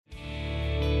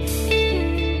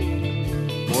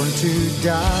born to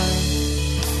die,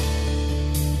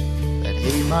 that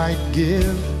he might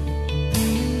give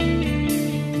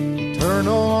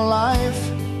eternal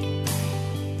life,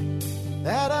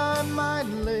 that I might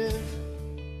live.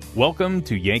 Welcome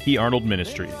to Yankee Arnold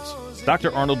Ministries.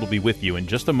 Dr. Arnold will be with you in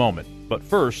just a moment, but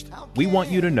first, we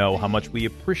want you to know how much we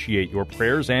appreciate your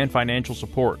prayers and financial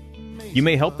support. You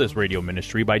may help this radio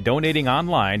ministry by donating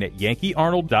online at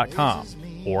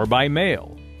yankeearnold.com or by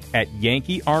mail at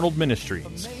Yankee Arnold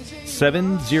Ministries,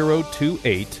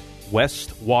 7028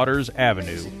 West Waters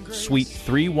Avenue, Suite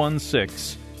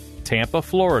 316, Tampa,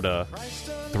 Florida,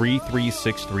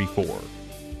 33634.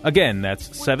 Again,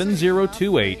 that's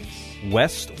 7028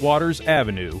 West Waters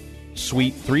Avenue,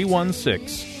 Suite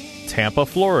 316, Tampa,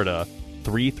 Florida,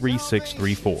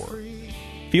 33634.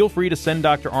 Feel free to send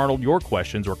Dr. Arnold your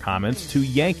questions or comments to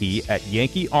Yankee at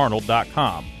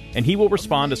yankeearnold.com, and he will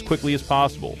respond as quickly as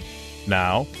possible.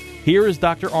 Now, here is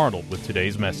Dr. Arnold with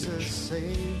today's message.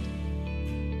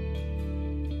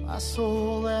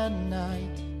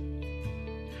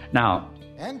 Now,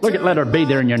 look at letter B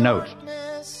there in your notes.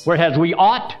 Whereas we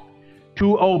ought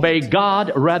to obey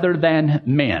God rather than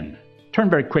men.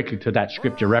 Turn very quickly to that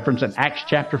scripture reference in Acts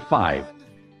chapter 5.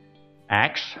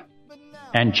 Acts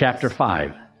and chapter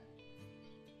 5.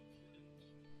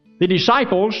 The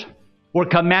disciples were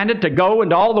commanded to go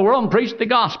into all the world and preach the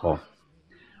gospel.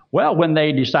 Well, when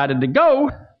they decided to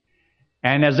go,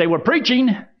 and as they were preaching,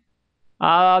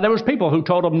 there was people who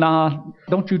told them, "Nah,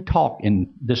 don't you talk in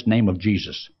this name of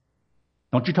Jesus.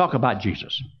 Don't you talk about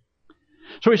Jesus."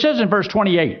 So he says in verse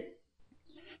 28,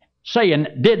 saying,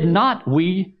 "Did not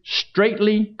we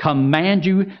straitly command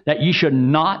you that ye should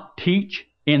not teach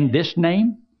in this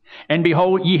name? And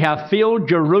behold, ye have filled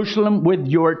Jerusalem with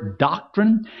your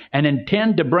doctrine, and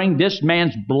intend to bring this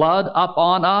man's blood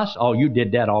upon us." Oh, you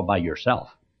did that all by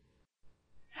yourself.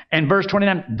 And verse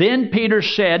 29, "Then Peter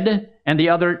said," and the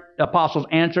other apostles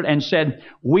answered and said,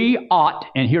 "We ought,"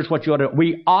 and here's what you ought to do,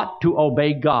 "we ought to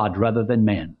obey God rather than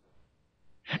man."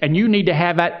 And you need to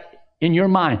have that in your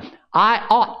mind. I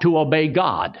ought to obey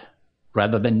God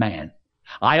rather than man.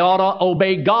 I ought to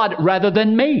obey God rather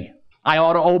than me. I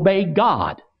ought to obey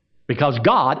God because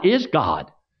God is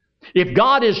God. If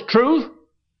God is truth,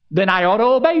 then I ought to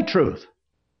obey truth.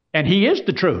 And He is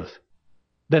the truth.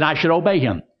 Then I should obey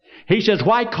Him. He says,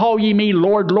 "Why call ye me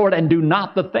Lord, Lord, and do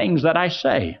not the things that I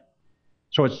say?"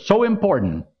 So it's so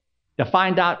important to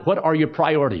find out what are your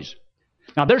priorities.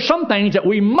 Now, there's some things that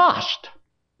we must.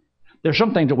 There's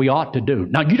some things that we ought to do.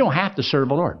 Now, you don't have to serve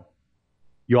the Lord.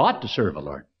 You ought to serve the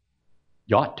Lord.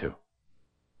 You ought to.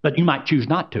 But you might choose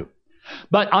not to.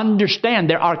 But understand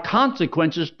there are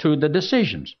consequences to the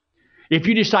decisions. If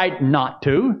you decide not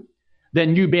to,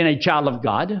 then you being a child of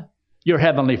God, your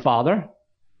heavenly Father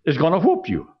is going to whoop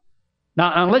you.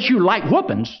 Now, unless you like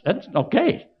whoopings, that's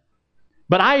okay.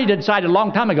 But I decided a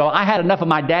long time ago, I had enough of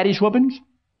my daddy's whoopings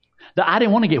that I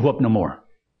didn't want to get whooped no more.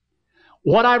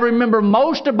 What I remember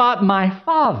most about my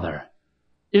father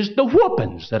is the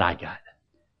whoopings that I got.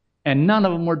 And none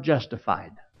of them were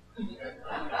justified.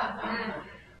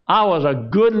 I was a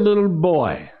good little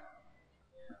boy.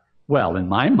 Well, in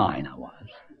my mind I was.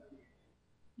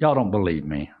 Y'all don't believe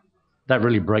me. That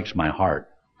really breaks my heart.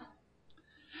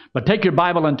 But take your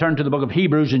Bible and turn to the book of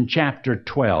Hebrews in chapter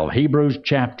 12. Hebrews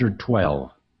chapter 12.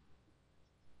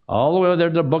 All the way there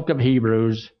to the book of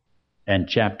Hebrews and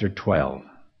chapter 12.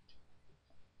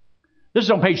 This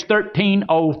is on page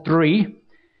 1303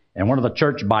 in one of the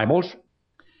church Bibles.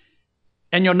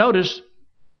 And you'll notice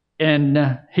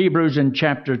in Hebrews in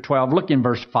chapter 12, look in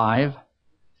verse 5.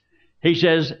 He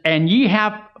says, "And ye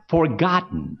have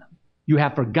forgotten." You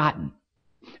have forgotten.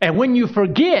 And when you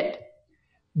forget,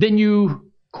 then you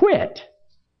quit.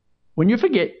 When you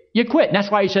forget, you quit. And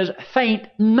that's why he says, "Faint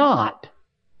not.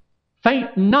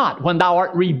 Faint not when thou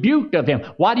art rebuked of him."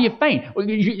 Why do you faint?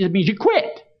 It means you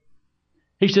quit.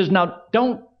 He says, now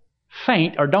don't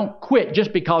faint or don't quit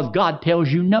just because God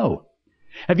tells you no.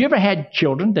 Have you ever had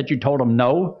children that you told them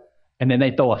no and then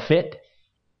they throw a fit?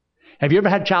 Have you ever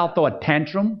had a child throw a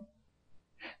tantrum?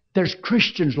 There's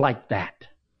Christians like that.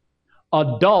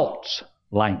 Adults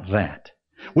like that.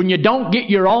 When you don't get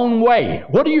your own way,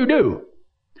 what do?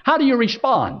 How do you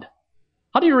respond?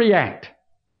 How do you react?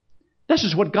 This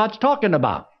is what God's talking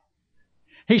about.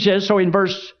 He says, so in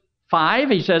verse 5,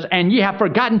 he says, "And ye have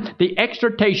forgotten the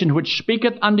exhortation which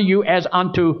speaketh unto you as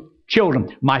unto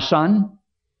children. My son,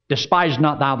 despise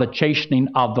not thou the chastening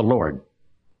of the Lord,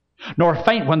 nor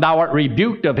faint when thou art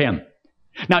rebuked of him."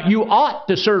 Now, you ought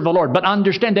to serve the Lord, but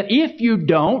understand that if you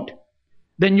don't,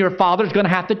 then your Father's going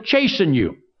to have to chasten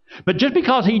you. But just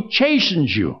because He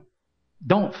chastens you,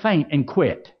 don't faint and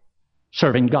quit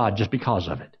serving God just because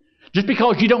of it. Just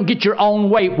because you don't get your own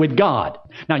way with God.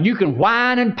 Now, you can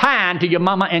whine and pine to your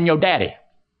mama and your daddy.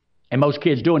 And most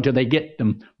kids do until they get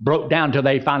them broke down until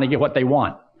they finally get what they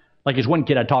want. Like this one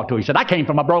kid I talked to, he said, I came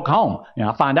from a broke home.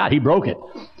 I find out he broke it.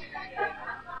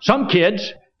 Some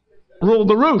kids rule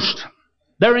the roost.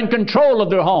 They're in control of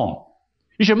their home.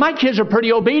 You said, my kids are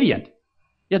pretty obedient.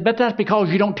 Yeah, but that's because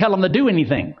you don't tell them to do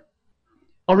anything.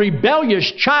 A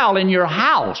rebellious child in your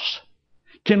house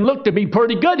can look to be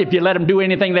pretty good if you let them do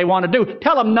anything they want to do.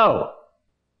 Tell them no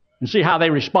and see how they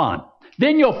respond.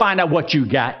 Then you'll find out what you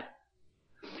got.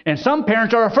 And some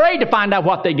parents are afraid to find out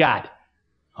what they got.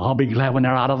 I'll be glad when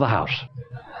they're out of the house.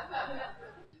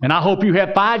 And I hope you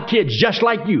have 5 kids just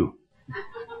like you.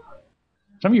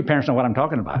 Some of you parents know what I'm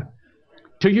talking about.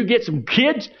 Till you get some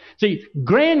kids. See,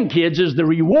 grandkids is the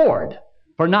reward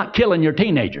for not killing your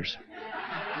teenagers.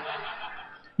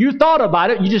 You thought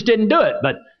about it, you just didn't do it.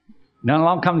 But then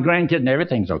along comes grandkids and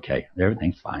everything's okay.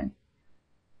 Everything's fine.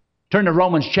 Turn to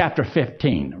Romans chapter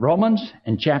 15. Romans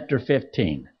and chapter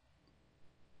 15.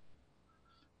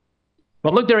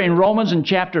 But look there in Romans in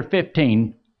chapter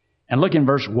 15 and look in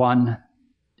verse 1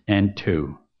 and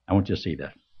 2. I want you to see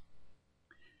that.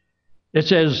 It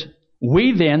says,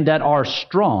 we then that are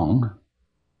strong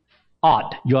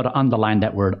ought, you ought to underline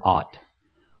that word ought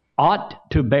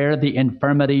to bear the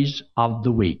infirmities of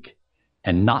the weak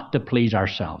and not to please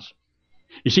ourselves.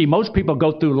 You see, most people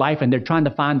go through life and they're trying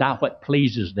to find out what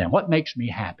pleases them, what makes me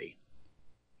happy.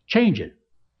 Change it.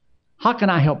 How can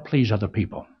I help please other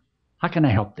people? How can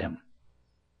I help them?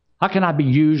 How can I be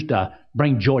used to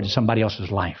bring joy to somebody else's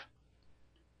life?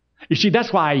 You see,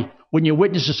 that's why when you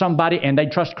witness to somebody and they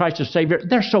trust Christ as Savior,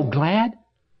 they're so glad.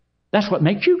 That's what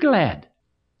makes you glad.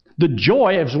 The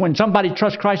joy is when somebody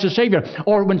trusts Christ as Savior,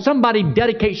 or when somebody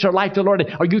dedicates their life to the Lord,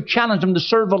 or you challenge them to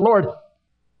serve the Lord.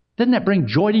 Doesn't that bring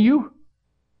joy to you?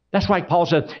 That's why Paul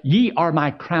says, ye are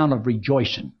my crown of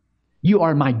rejoicing. You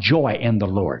are my joy in the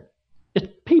Lord. It's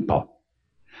people.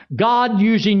 God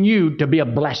using you to be a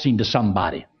blessing to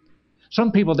somebody.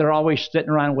 Some people, they're always sitting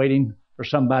around waiting for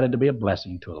somebody to be a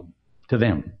blessing to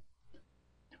them.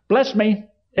 Bless me.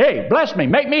 Hey, bless me.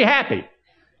 Make me happy.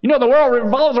 You know, the world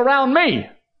revolves around me.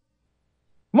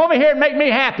 Come over here and make me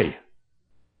happy.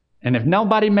 And if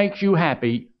nobody makes you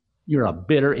happy, you're a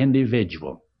bitter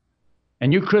individual.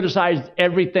 And you criticize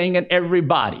everything and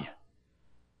everybody.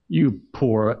 You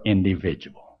poor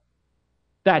individual.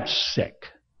 That's sick.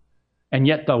 And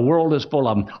yet the world is full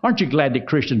of them. Aren't you glad that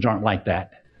Christians aren't like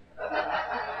that?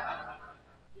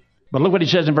 But look what he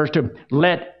says in verse 2.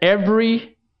 Let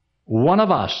every one of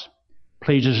us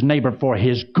please his neighbor for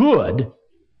his good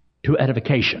to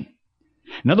edification.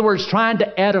 In other words, trying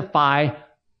to edify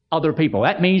other people.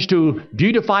 That means to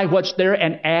beautify what's there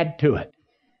and add to it.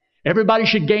 Everybody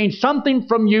should gain something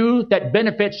from you that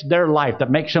benefits their life,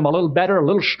 that makes them a little better, a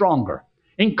little stronger.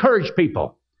 Encourage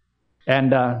people.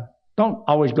 And don't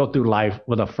always go through life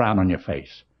with a frown on your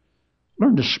face.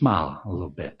 Learn to smile a little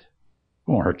bit.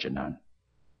 It won't hurt you none.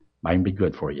 Might even be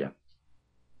good for you.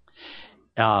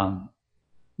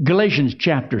 Galatians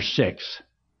chapter 6.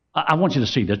 I want you to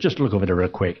see this. Just look over there real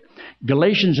quick.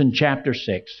 Galatians in chapter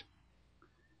 6.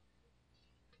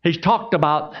 He's talked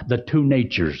about the two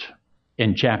natures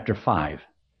in chapter 5.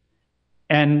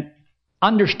 And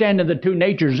understanding the two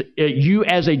natures, you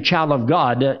as a child of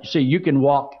God, see, you can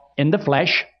walk in the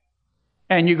flesh,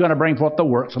 and you're going to bring forth the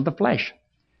works of the flesh.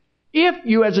 If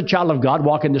you as a child of God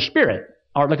walk in the Spirit,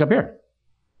 or look up here.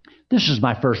 This is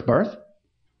my first birth.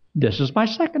 This is my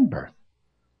second birth.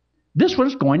 This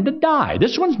one's going to die.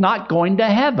 This one's not going to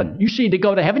heaven. You see, to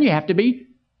go to heaven, you have to be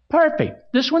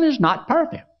perfect. This one is not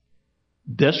perfect.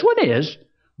 This one is.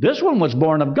 This one was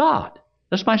born of God.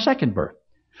 That's my second birth.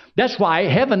 That's why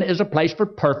heaven is a place for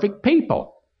perfect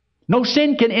people. No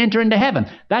sin can enter into heaven.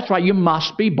 That's why you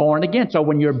must be born again. So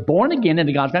when you're born again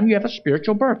into God's family, you have a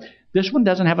spiritual birth. This one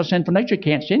doesn't have a sinful nature,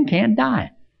 can't sin, can't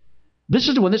die. This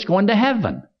is the one that's going to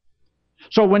heaven.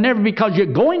 So whenever, because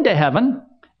you're going to heaven,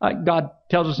 God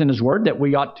tells us in His Word that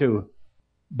we ought to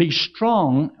be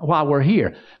strong while we're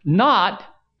here, not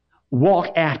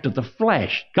walk after the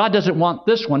flesh. God doesn't want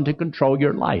this one to control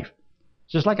your life.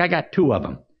 It's just like I got two of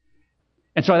them.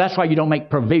 And so that's why you don't make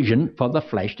provision for the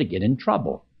flesh to get in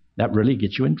trouble. That really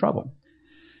gets you in trouble.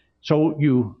 So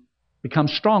you become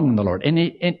strong in the Lord.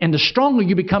 And the stronger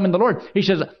you become in the Lord, He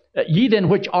says, ye then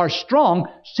which are strong,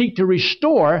 seek to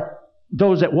restore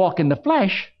those that walk in the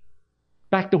flesh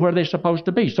back to where they're supposed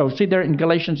to be. So see there in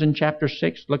Galatians in chapter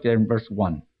 6, look there in verse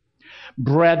 1.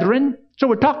 Brethren, so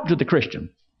we're talking to the Christian.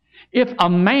 If a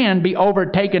man be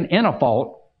overtaken in a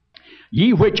fault,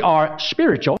 ye which are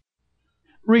spiritual,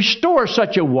 restore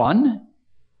such a one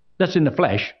that's in the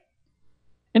flesh,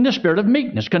 in the spirit of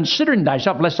meekness, considering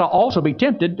thyself, lest thou also be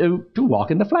tempted to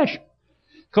walk in the flesh.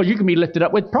 Because you can be lifted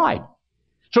up with pride.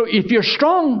 So if you're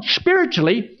strong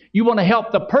spiritually, you want to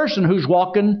help the person who's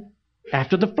walking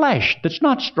after the flesh that's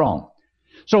not strong.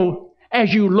 So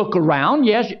as you look around,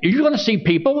 yes, you're going to see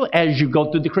people as you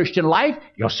go through the Christian life.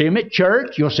 You'll see them at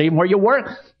church. You'll see them where you work.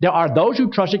 There are those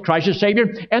who trusted Christ as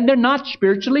Savior, and they're not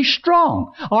spiritually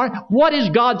strong. All right, what is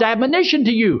God's admonition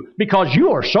to you? Because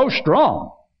you are so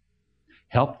strong.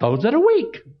 Help those that are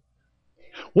weak.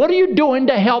 What are you doing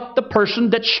to help the person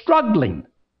that's struggling?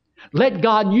 Let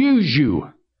God use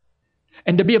you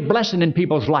and to be a blessing in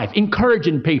people's life,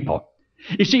 encouraging people.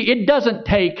 You see, it doesn't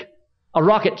take a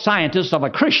rocket scientist of a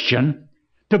Christian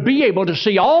to be able to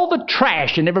see all the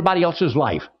trash in everybody else's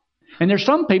life. And there's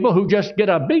some people who just get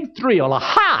a big thrill, a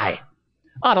high,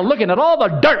 out of looking at all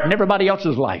the dirt in everybody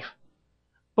else's life.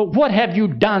 But what have you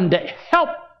done to help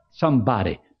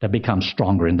somebody to become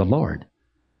stronger in the Lord?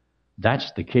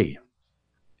 That's the key.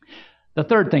 The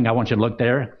third thing I want you to look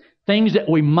there, things that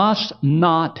we must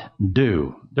not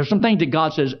do. There's some things that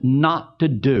God says not to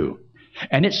do.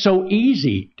 And it's so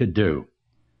easy to do.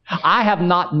 I have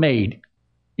not made,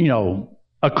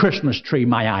 a Christmas tree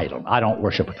my idol. I don't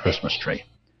worship a Christmas tree.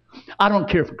 I don't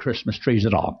care for Christmas trees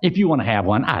at all. If you want to have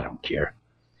one, I don't care.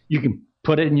 You can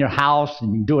put it in your house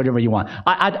and you can do whatever you want.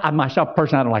 I myself,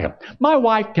 personally, I don't like it. My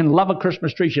wife can love a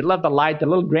Christmas tree. She loves the light, the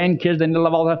little grandkids, they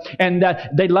love all that. And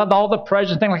they love all the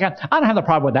presents, things like that. I don't have a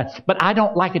problem with that. But I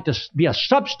don't like it to be a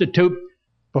substitute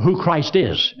for who Christ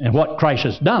is and what Christ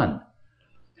has done.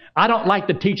 I don't like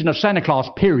the teaching of Santa Claus,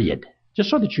 period. Just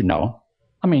so that you know.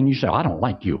 I mean, you say, I don't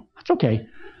like you. That's okay.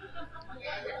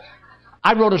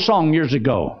 I wrote a song years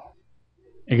ago.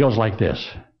 It goes like this.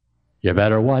 You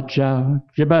better watch out.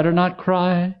 You better not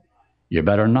cry. You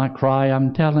better not cry.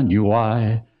 I'm telling you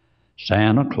why.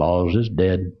 Santa Claus is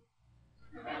dead.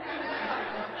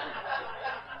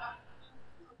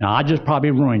 Now, I just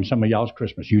probably ruined some of y'all's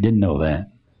Christmas. You didn't know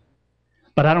that.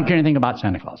 But I don't care anything about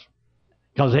Santa Claus.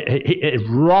 Because it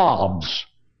robs.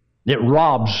 It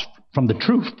robs from the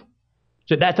truth.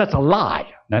 So that's a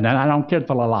lie. And I don't care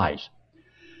for the lies.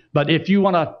 But if you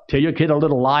want to tell your kid a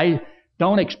little lie,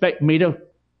 don't expect me to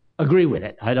agree with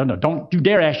it. I don't know. Don't you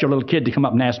dare ask your little kid to come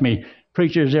up and ask me,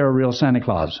 preacher, is there a real Santa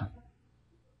Claus?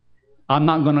 I'm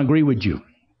not going to agree with you.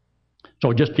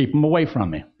 So just keep them away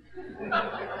from me.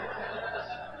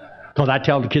 Because I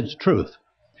tell the kids the truth.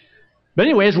 But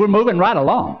anyways, we're moving right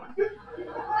along.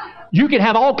 You can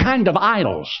have all kinds of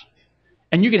idols.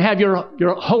 And you can have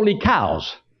your holy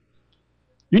cows.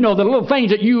 The little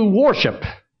things that you worship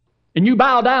and you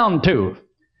bow down to.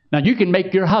 Now, you can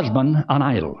make your husband an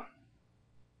idol.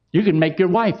 You can make your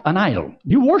wife an idol.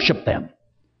 You worship them.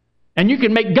 And you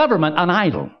can make government an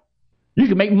idol. You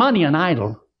can make money an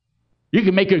idol. You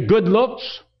can make your good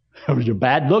looks or your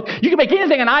bad look. You can make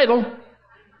anything an idol.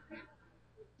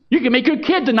 You can make your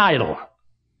kids an idol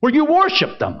where you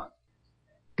worship them.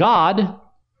 God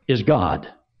is God.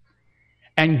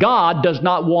 And God does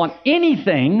not want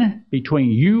anything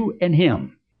between you and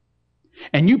Him.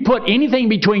 And you put anything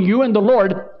between you and the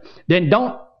Lord, then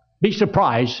don't be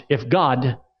surprised if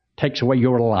God takes away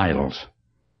your little idols.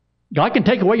 God can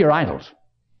take away your idols.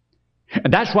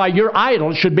 And that's why your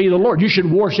idol should be the Lord. You should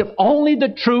worship only the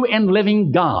true and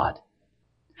living God.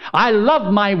 I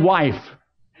love my wife.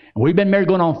 We've been married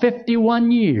going on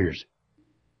 51 years.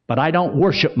 But I don't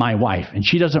worship my wife, and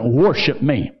she doesn't worship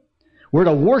me. We're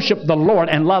to worship the Lord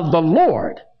and love the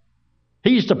Lord.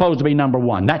 He's supposed to be number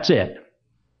one. That's it.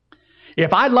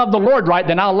 If I love the Lord right,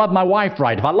 then I'll love my wife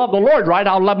right. If I love the Lord right,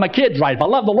 I'll love my kids right. If I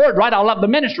love the Lord right, I'll love the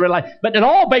ministry right. But it's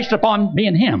all based upon me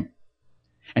and Him.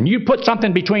 And you put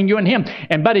something between you and Him,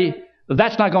 and buddy,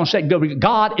 that's not going to say good.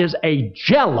 God is a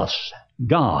jealous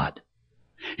God.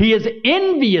 He is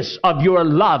envious of your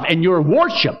love and your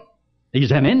worship.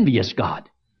 He's an envious God.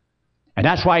 And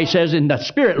that's why He says in the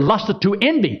Spirit lusteth to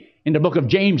envy in the book of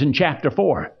James in chapter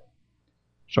 4.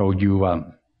 So you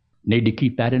need to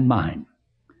keep that in mind.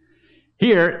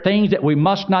 Here, things that we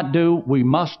must not do, we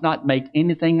must not make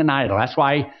anything an idol. That's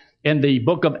why in the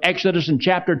book of Exodus in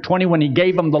chapter 20, when He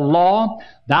gave them the law,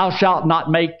 thou shalt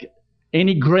not make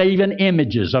any graven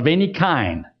images of any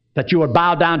kind that you would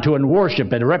bow down to and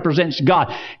worship. It represents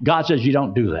God. God says you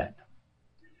don't do that.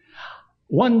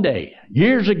 One day,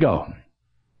 years ago,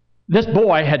 this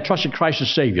boy had trusted Christ as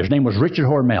Savior. His name was Richard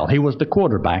Hormel. He was the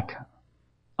quarterback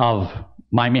of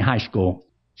Miami High School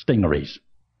Stingarees,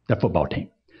 the football team.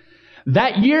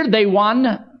 That year, they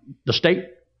won the state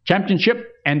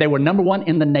championship, and they were number one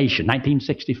in the nation,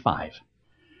 1965.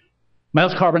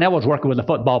 Miles Carbonell was working with the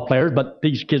football players, but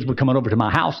these kids were coming over to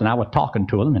my house, and I was talking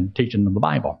to them and teaching them the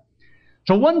Bible.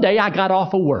 So one day, I got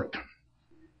off of work,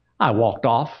 I walked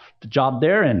off the job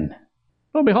there, and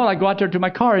lo and behold, I go out there to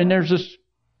my car, and there's this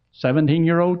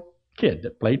 17-year-old kid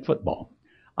that played football.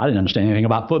 I didn't understand anything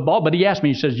about football, but he asked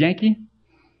me, he says, Yankee,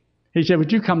 he said,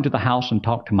 would you come to the house and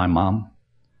talk to my mom?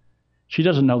 She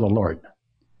doesn't know the Lord.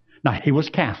 Now, he was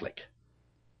Catholic.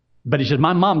 But he says,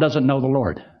 my mom doesn't know the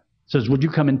Lord. He says, would you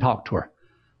come and talk to her?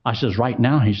 I says, right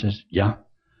now? He says, yeah.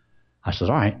 I says,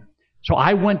 all right. So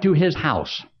I went to his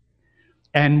house,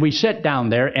 and we sat down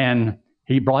there, and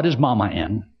he brought his mama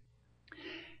in.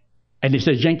 And he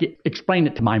says, Yankee, explain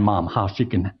it to my mom how she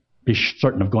can be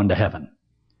certain of going to heaven.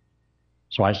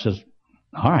 So I says,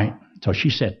 all right. So she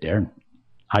sat there, and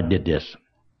I did this.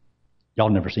 Y'all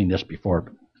never seen this before,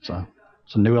 but it's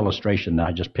a new illustration that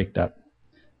I just picked up.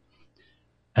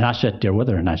 And I sat there with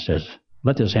her, and I says,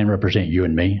 let this hand represent you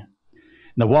and me. And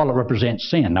the wallet represents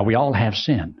sin. Now, we all have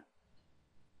sin.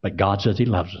 But God says he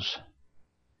loves us.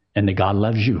 And that God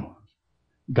loves you.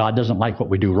 God doesn't like what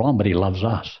we do wrong, but he loves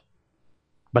us.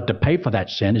 But to pay for that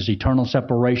sin is eternal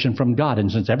separation from God.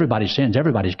 And since everybody sins,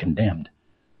 everybody's condemned.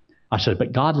 I said,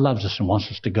 but God loves us and wants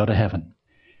us to go to heaven.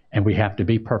 And we have to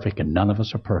be perfect, and none of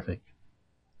us are perfect.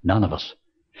 None of us.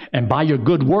 And by your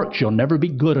good works, you'll never be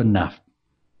good enough.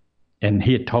 And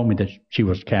he had told me that she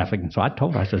was Catholic. And so I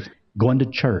told her, I said, going to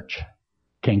church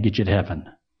can't get you to heaven.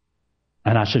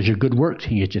 And I said, your good works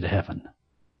can get you to heaven.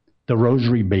 The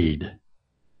rosary bead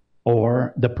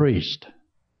or the priest.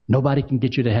 Nobody can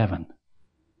get you to heaven.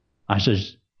 I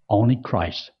says, only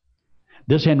Christ.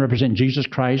 This hand represents Jesus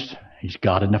Christ. He's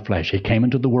God in the flesh. He came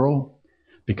into the world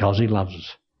because he loves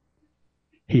us.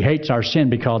 He hates our sin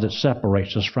because it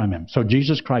separates us from him. So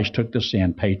Jesus Christ took the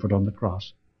sin, paid for it on the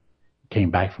cross, came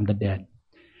back from the dead.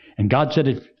 And God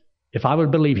said, if I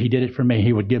would believe he did it for me,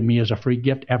 he would give me as a free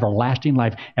gift everlasting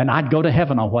life, and I'd go to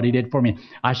heaven on what he did for me.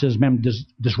 I says, ma'am,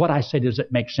 does what I say, does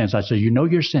it make sense? I said, you know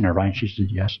you're a sinner, right? She said,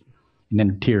 yes. And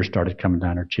then tears started coming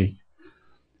down her cheek.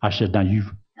 I said, now you've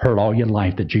heard all your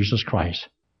life that Jesus Christ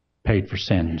paid for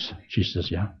sins. She says,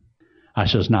 yeah. I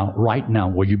says, now, right now,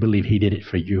 will you believe he did it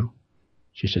for you?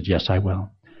 She said, yes, I will.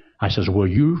 I says, will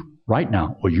you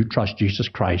trust Jesus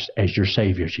Christ as your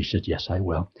Savior? She said, yes, I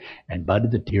will. And buddy,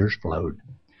 the tears flowed.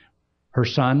 Her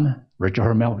son, Richard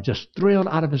Hermel, was just thrilled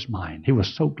out of his mind. He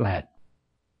was so glad.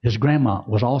 His grandma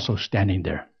was also standing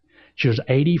there. She was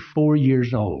 84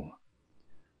 years old,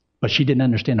 but she didn't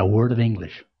understand a word of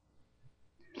English.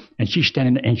 And she's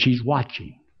standing there and she's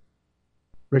watching.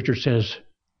 Richard says,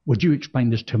 would you explain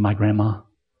this to my grandma?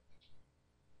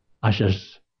 I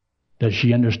says, does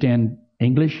she understand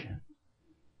English?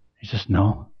 He says,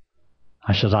 no.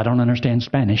 I says, I don't understand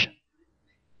Spanish.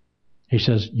 He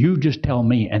says, you just tell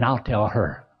me and I'll tell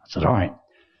her. I said, all right.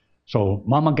 So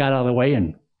Mama got out of the way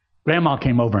and Grandma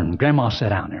came over and Grandma sat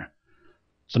down there.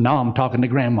 So now I'm talking to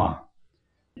Grandma.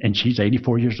 And she's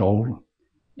 84 years old.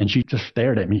 And she just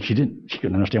stared at me. She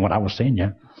couldn't understand what I was saying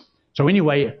yet. So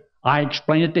anyway, I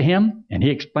explained it to him and he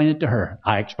explained it to her.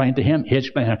 I explained it to him, he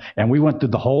explained it to her. And we went through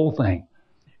the whole thing.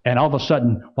 And all of a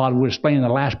sudden, while we were explaining the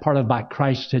last part about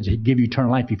Christ, said he'd give you eternal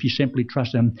life if you simply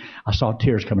trust him, I saw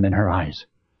tears coming in her eyes.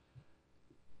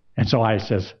 And so I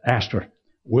asked her,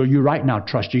 will you right now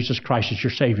trust Jesus Christ as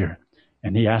your Savior?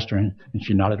 And he asked her, and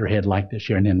she nodded her head like this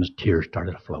here, and then the tears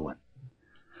started flowing.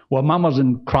 Well, Mama's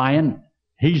crying,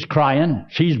 he's crying,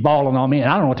 she's bawling on me, and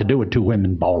I don't know what to do with two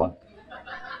women bawling.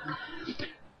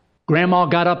 Grandma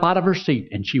got up out of her seat,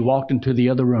 and she walked into the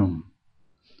other room.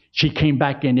 She came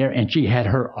back in there, and she had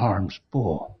her arms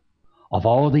full of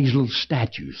all of these little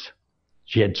statues.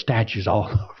 She had statues all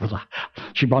over.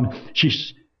 She brought me,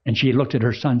 and she looked at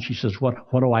her son. She says, what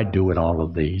do I do with all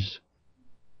of these?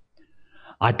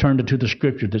 I turned her to the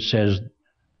scripture that says,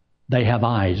 they have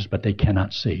eyes, but they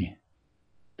cannot see.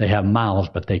 They have mouths,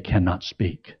 but they cannot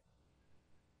speak.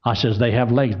 I says, they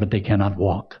have legs, but they cannot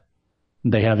walk.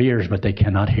 They have ears, but they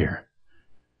cannot hear.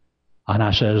 And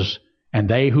I says, and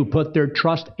they who put their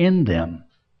trust in them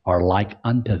are like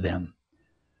unto them.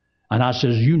 And I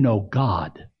says, you know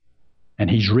God,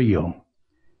 and he's real.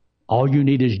 All you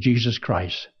need is Jesus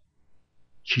Christ.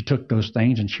 She took those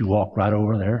things and she walked right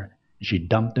over there and she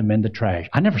dumped them in the trash.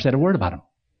 I never said a word about them.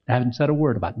 I haven't said a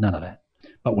word about none of that.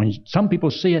 But when some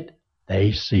people see it,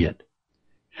 they see it.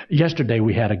 Yesterday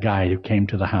we had a guy who came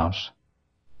to the house.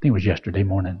 I think it was yesterday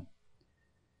morning.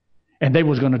 And they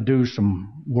was going to do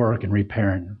some work and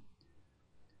repairing.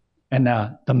 And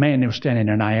the man who was standing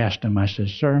there, and I asked him, I said,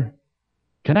 sir,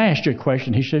 can I ask you a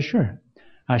question? He says, sure.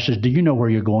 I says, do you know where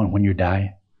you're going when you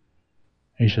die?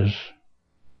 He says,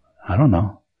 I don't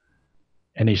know.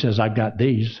 And he says, I've got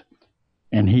these.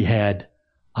 And he had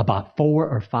about 4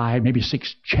 or 5, maybe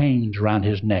 6 chains around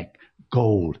his neck,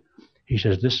 gold. He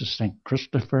says, this is St.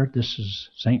 Christopher. This is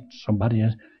St. somebody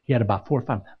else. He had about 4 or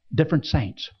 5 different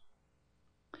saints.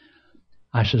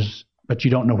 I says, but you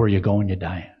don't know where you're going, you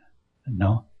die.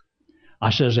 No. I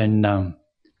says, and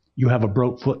you have a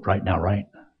broke foot right now, right?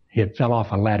 He had fell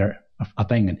off a ladder, a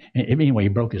thing, and anyway, he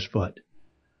broke his foot.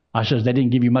 I says, they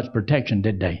didn't give you much protection,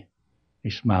 did they? He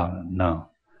smiled. No.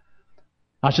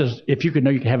 I says, if you could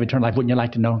know you could have eternal life, wouldn't you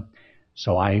like to know?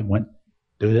 So I went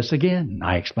through this again.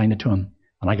 I explained it to him.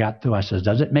 When I got through, I says,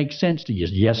 does it make sense to you?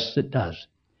 Yes, it does.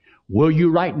 Will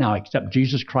you right now accept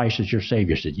Jesus Christ as your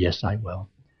Savior? He said, yes, I will.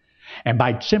 And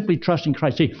by simply trusting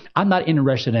Christ, see, I'm not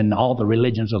interested in all the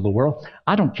religions of the world.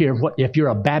 I don't care if you're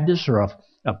a Baptist or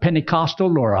a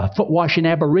Pentecostal or a foot-washing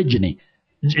Aborigine.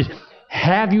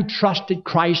 Have you trusted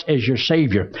Christ as your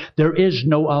Savior? There is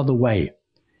no other way.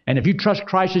 And if you trust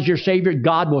Christ as your Savior,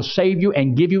 God will save you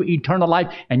and give you eternal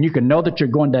life, and you can know that you're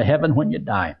going to heaven when you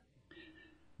die.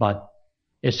 But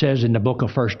it says in the book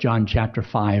of 1 John chapter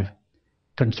 5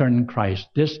 concerning Christ,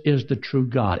 this is the true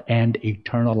God and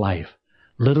eternal life.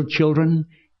 Little children,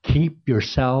 keep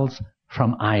yourselves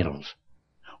from idols.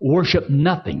 Worship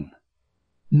nothing,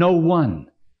 no one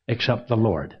except the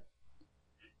Lord.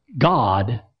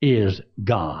 God is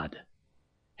God.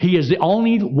 He is the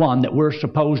only one that we're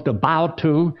supposed to bow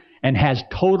to and has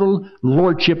total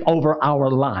lordship over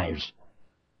our lives.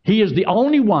 He is the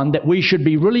only one that we should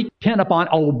be really intent upon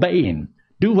obeying.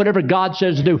 Do whatever God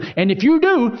says to do. And if you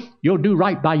do, you'll do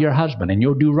right by your husband, and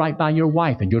you'll do right by your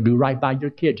wife, and you'll do right by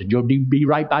your kids, and you'll be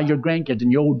right by your grandkids,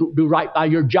 and you'll do right by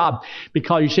your job.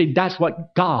 Because you see, that's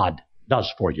what God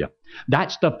does for you.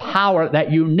 That's the power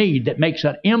that you need that makes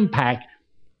an impact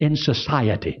in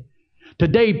society.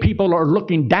 Today, people are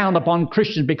looking down upon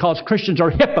Christians because Christians are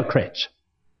hypocrites.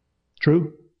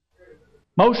 True?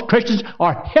 Most Christians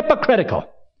are hypocritical.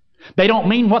 They don't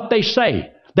mean what they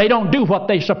say. They don't do what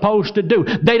they're supposed to do.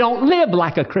 They don't live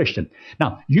like a Christian.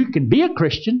 Now, you can be a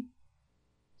Christian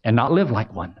and not live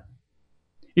like one.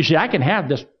 You see, I can have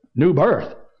this new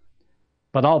birth,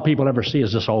 but all people ever see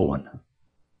is this old one.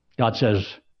 God says,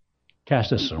 cast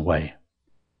this away.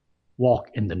 Walk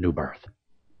in the new birth.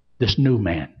 This new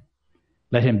man.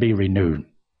 Let him be renewed.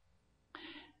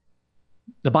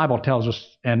 The Bible tells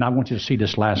us, and I want you to see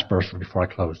this last verse before I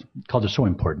close, because it's so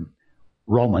important.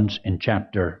 Romans in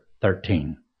chapter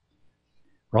 13.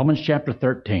 Romans chapter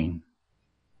 13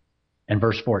 and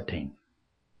verse 14.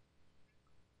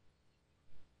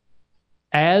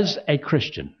 As a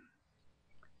Christian,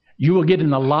 you will get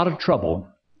in a lot of trouble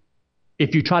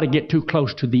if you try to get too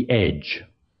close to the edge.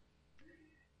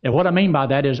 And what I mean by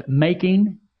that is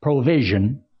making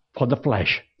provision for the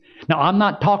flesh. Now, I'm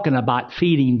not talking about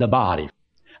feeding the body.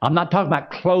 I'm not talking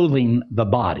about clothing the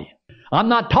body. I'm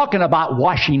not talking about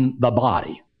washing the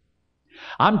body.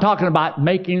 I'm talking about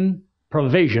making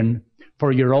provision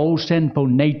for your old sinful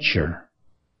nature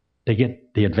to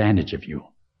get the advantage of you.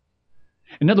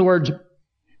 In other words,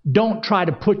 don't try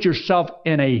to put yourself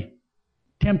in a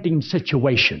tempting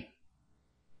situation.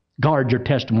 Guard your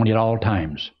testimony at all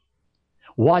times.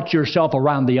 Watch yourself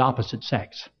around the opposite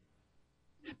sex.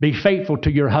 Be faithful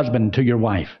to your husband, to your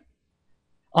wife,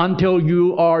 until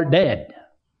you are dead.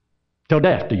 Till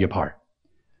death do you part.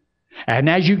 And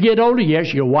as you get older,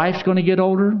 yes, your wife's going to get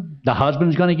older. The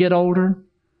husband's going to get older.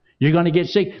 You're going to get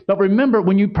sick. But remember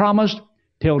when you promised,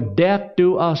 till death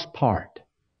do us part,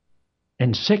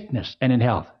 in sickness and in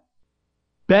health.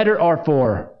 Better or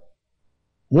for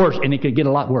worse, and it could get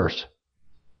a lot worse.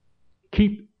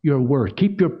 Keep your word.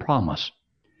 Keep your promise.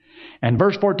 And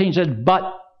verse 14 says,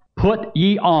 but put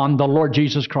ye on the Lord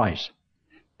Jesus Christ,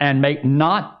 and make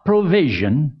not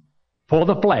provision for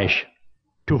the flesh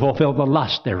to fulfill the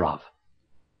lust thereof.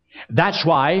 That's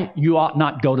why you ought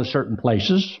not go to certain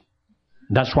places.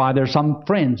 That's why there's some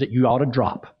friends that you ought to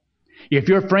drop. If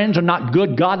your friends are not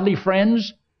good, godly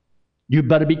friends, you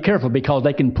better be careful because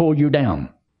they can pull you down.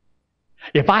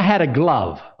 If I had a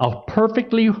glove, a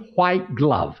perfectly white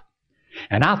glove,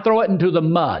 and I throw it into the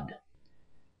mud,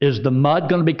 is the mud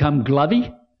going to become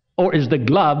glovey, or is the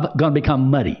glove going to become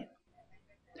muddy?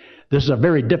 This is a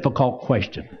very difficult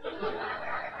question.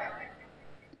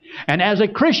 And as a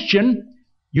Christian,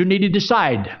 you need to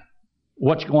decide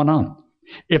what's going on.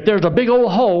 If there's a big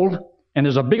old hole and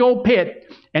there's a big old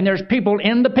pit and there's people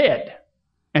in the pit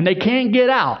and they can't get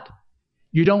out,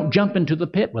 you don't jump into the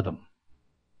pit with them.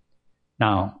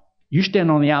 Now, you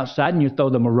stand on the outside and you throw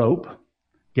them a rope,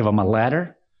 give them a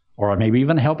ladder, or maybe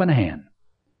even a helping hand.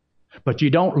 But you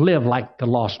don't live like the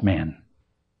lost man.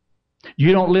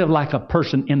 You don't live like a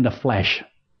person in the flesh.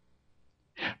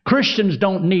 Christians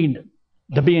don't need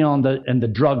to be in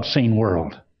the drug scene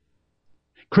world.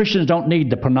 Christians don't need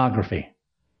the pornography.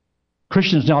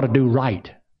 Christians ought to do right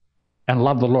and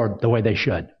love the Lord the way they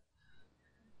should.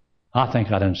 I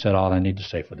think I done said all I need to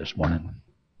say for this morning.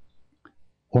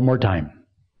 One more time.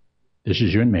 This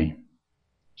is you and me.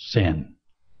 Sin.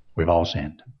 We've all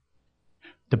sinned.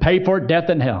 To pay for it, death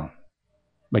and hell.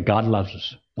 But God loves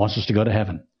us, wants us to go to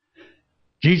heaven.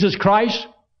 Jesus Christ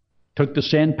took the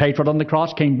sin, paid for it on the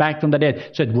cross, came back from the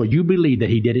dead, said, will you believe that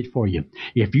He did it for you?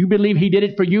 If you believe He did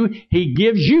it for you, He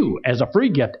gives you as a free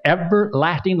gift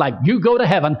everlasting life. You go to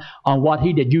heaven on what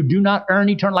He did. You do not earn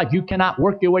eternal life. You cannot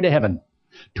work your way to heaven.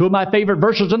 Two of my favorite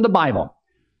verses in the Bible.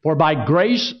 For by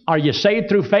grace are you saved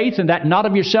through faith, and that not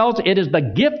of yourselves. It is the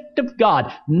gift of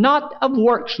God, not of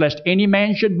works, lest any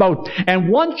man should boast. And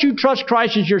once you trust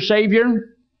Christ as your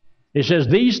Savior, it says,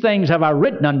 these things have I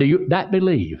written unto you that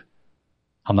believe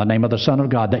on the name of the Son of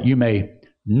God, that you may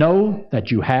know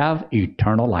that you have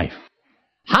eternal life.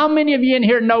 How many of you in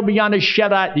here know beyond a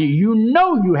shadow, you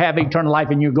know you have eternal life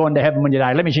and you're going to heaven when you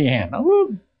die? Let me see your hand.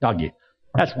 Oh, doggy.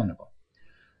 That's wonderful.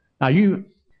 Now, you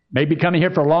may be coming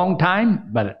here for a long time,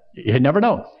 but you never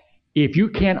know. If you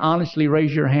can't honestly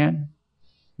raise your hand,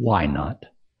 why not?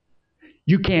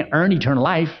 You can't earn eternal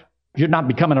life. You're not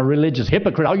becoming a religious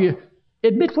hypocrite. Oh, you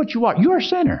admit what you are. You're a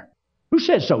sinner. Who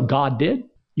says so? God did.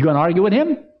 You going to argue with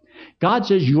Him? God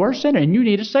says you're a sinner and you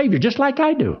need a Savior, just like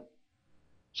I do.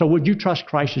 So would you trust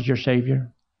Christ as your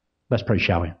Savior? Let's pray,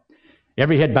 shall we?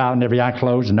 Every head bowed and every eye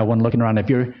closed and no one looking around. If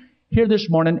you're here this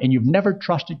morning and you've never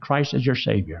trusted Christ as your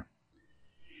Savior,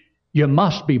 you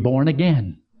must be born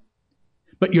again.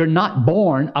 But you're not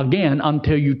born again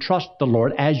until you trust the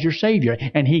Lord as your Savior,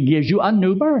 and He gives you a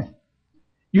new birth.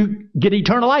 You get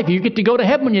eternal life. You get to go to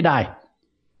heaven when you die.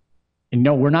 And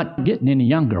no, we're not getting any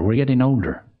younger. We're getting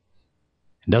older.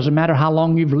 It doesn't matter how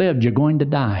long you've lived, you're going to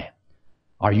die.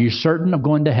 Are you certain of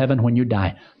going to heaven when you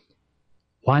die?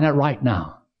 Why not right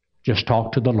now? Just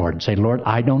talk to the Lord and say, Lord,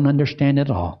 I don't understand it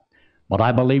all, but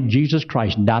I believe Jesus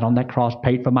Christ died on that cross,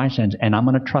 paid for my sins, and I'm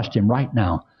going to trust Him right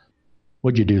now.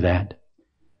 Would you do that?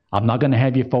 I'm not going to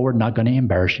have you forward, not going to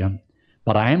embarrass you,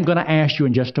 but I am going to ask you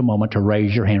in just a moment to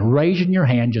raise your hand. Raising your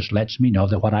hand just lets me know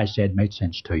that what I said made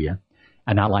sense to you,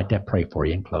 and I'd like to pray for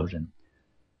you in closing.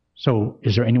 So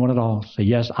is there anyone at all? Say,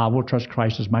 yes, I will trust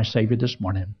Christ as my Savior this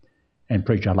morning. And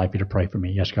preacher, I'd like you to pray for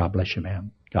me. Yes, God bless you,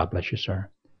 ma'am. God bless you, sir.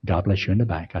 God bless you in the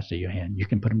back. I see your hand. You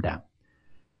can put them down.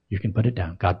 You can put it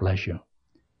down. God bless you.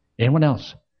 Anyone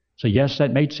else? Say, yes,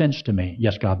 that made sense to me.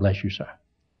 Yes, God bless you, sir.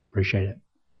 Appreciate it.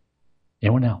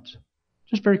 Anyone else?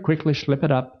 Just very quickly slip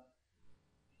it up.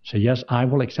 Say, yes, I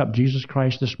will accept Jesus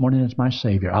Christ this morning as my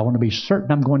Savior. I want to be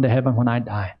certain I'm going to heaven when I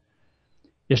die.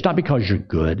 It's not because you're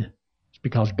good. It's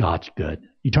because God's good.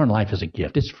 Eternal life is a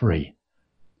gift. It's free.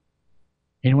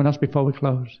 Anyone else before we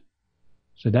close?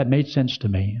 So that made sense to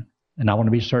me, and I want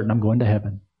to be certain I'm going to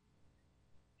heaven.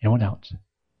 Anyone else?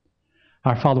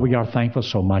 Our Father, we are thankful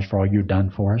so much for all you've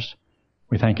done for us.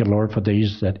 We thank you, Lord, for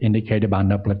these that indicated by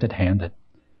an uplifted hand that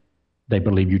they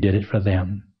believe you did it for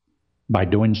them. By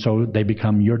doing so, they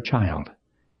become your child.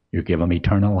 You give them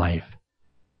eternal life.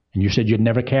 And you said you'd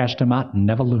never cast them out and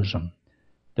never lose them,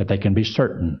 that they can be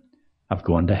certain of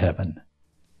going to heaven.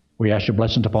 We ask your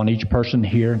blessings upon each person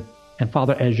here. And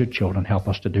Father, as your children, help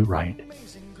us to do right.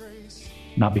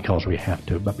 Not because we have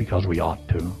to, but because we ought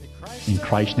to. In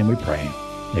Christ's name we pray.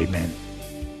 Amen.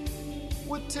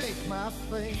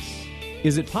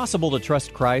 Is it possible to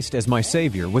trust Christ as my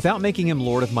Savior without making Him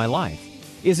Lord of my life?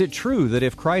 Is it true that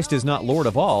if Christ is not Lord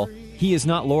of all, He is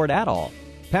not Lord at all?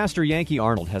 Pastor Yankee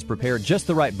Arnold has prepared just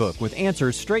the right book with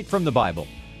answers straight from the Bible.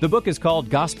 The book is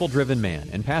called Gospel Driven Man,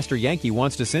 and Pastor Yankee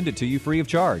wants to send it to you free of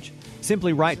charge.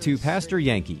 Simply write to Pastor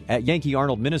Yankee at Yankee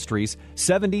Arnold Ministries,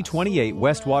 7028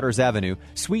 West Waters Avenue,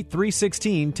 Suite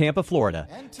 316, Tampa, Florida,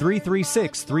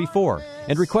 33634,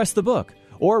 and request the book,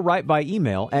 or write by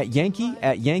email at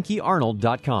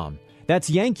yankee@yankeearnold.com.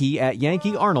 That's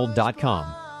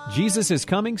yankee@yankeearnold.com. Jesus is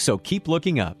coming, so keep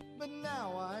looking up.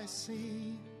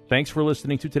 Thanks for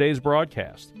listening to today's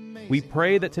broadcast. We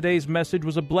pray that today's message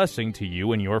was a blessing to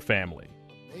you and your family.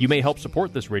 You may help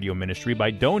support this radio ministry by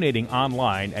donating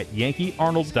online at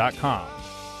yankeearnold.com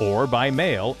or by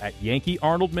mail at Yankee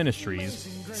Arnold Ministries,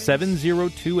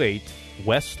 7028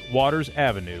 West Waters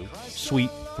Avenue,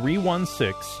 Suite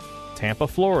 316, Tampa,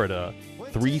 Florida,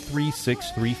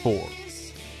 33634.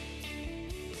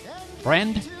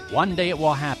 Friend, one day it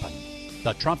will happen.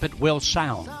 The trumpet will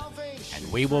sound,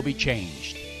 and we will be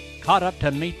changed, caught up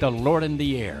to meet the Lord in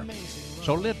the air.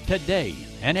 So live today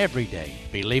and every day,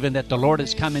 believing that the Lord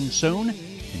is coming soon,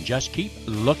 and just keep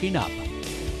looking up.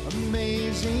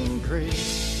 Amazing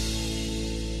grace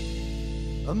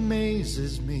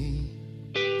amazes me.